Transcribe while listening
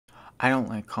I don't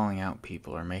like calling out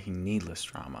people or making needless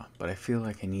drama, but I feel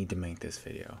like I need to make this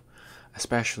video,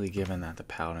 especially given that the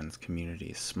paladins community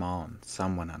is small and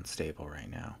somewhat unstable right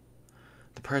now.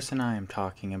 The person I am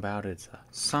talking about is a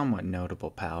somewhat notable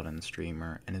paladin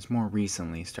streamer and has more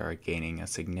recently started gaining a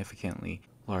significantly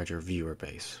larger viewer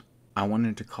base. I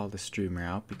wanted to call the streamer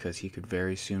out because he could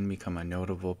very soon become a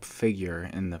notable figure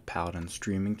in the paladin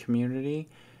streaming community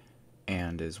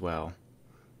and as well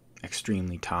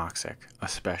extremely toxic,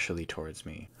 especially towards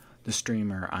me. The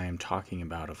streamer I am talking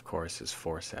about, of course, is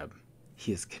Forseb.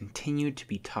 He has continued to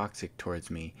be toxic towards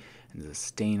me and is a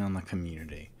stain on the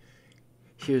community.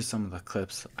 Here's some of the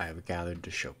clips I have gathered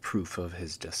to show proof of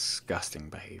his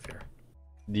disgusting behavior.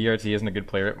 DRT isn't a good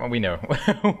player. Well, we know.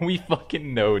 We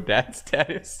fucking know that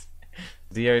status.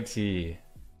 DRT,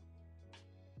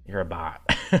 you're a bot.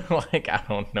 Like, I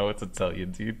don't know what to tell you,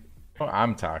 dude. Oh,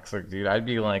 I'm toxic, dude. I'd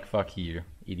be like, fuck you,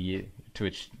 idiot.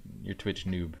 You're Twitch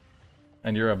noob.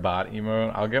 And you're a bot emo.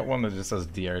 I'll get one that just says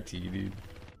DRT, dude.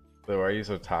 So why are you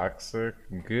so toxic?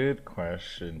 Good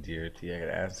question, DRT. I could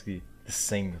ask you the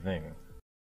same thing.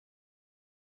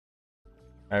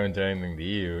 I haven't done anything to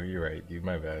you. You're right, dude.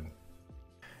 My bad.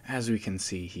 As we can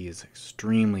see, he is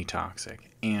extremely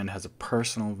toxic and has a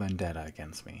personal vendetta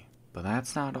against me. But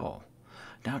that's not all.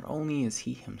 Not only is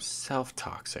he himself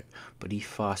toxic, but he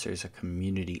fosters a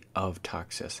community of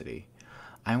toxicity.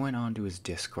 I went onto his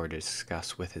Discord to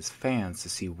discuss with his fans to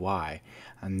see why,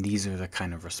 and these are the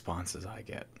kind of responses I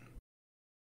get.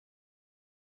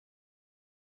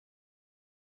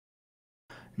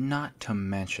 Not to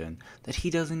mention that he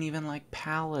doesn't even like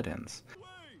paladins.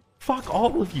 Fuck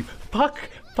all of you. Fuck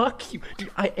you.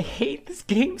 Dude, I hate this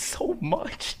game so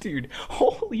much, dude.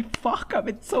 Holy fuck, I'm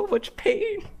in so much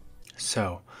pain.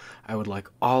 So, I would like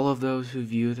all of those who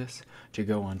view this to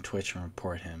go on Twitch and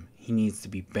report him. He needs to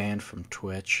be banned from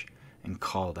Twitch and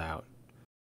called out.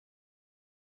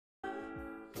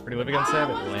 Where do you live again, Seb?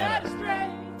 Atlanta.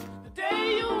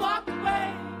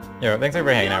 Yo, thanks for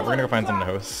hanging out. We're gonna go find something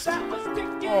to host.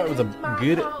 Oh, it was a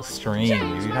good stream,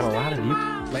 dude. You had a lot of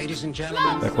views. Ladies and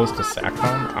gentlemen. That close to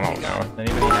SACCON? I don't know.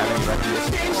 Anybody have any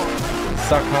recommendations?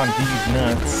 Suck on these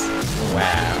nuts.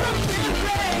 Wow.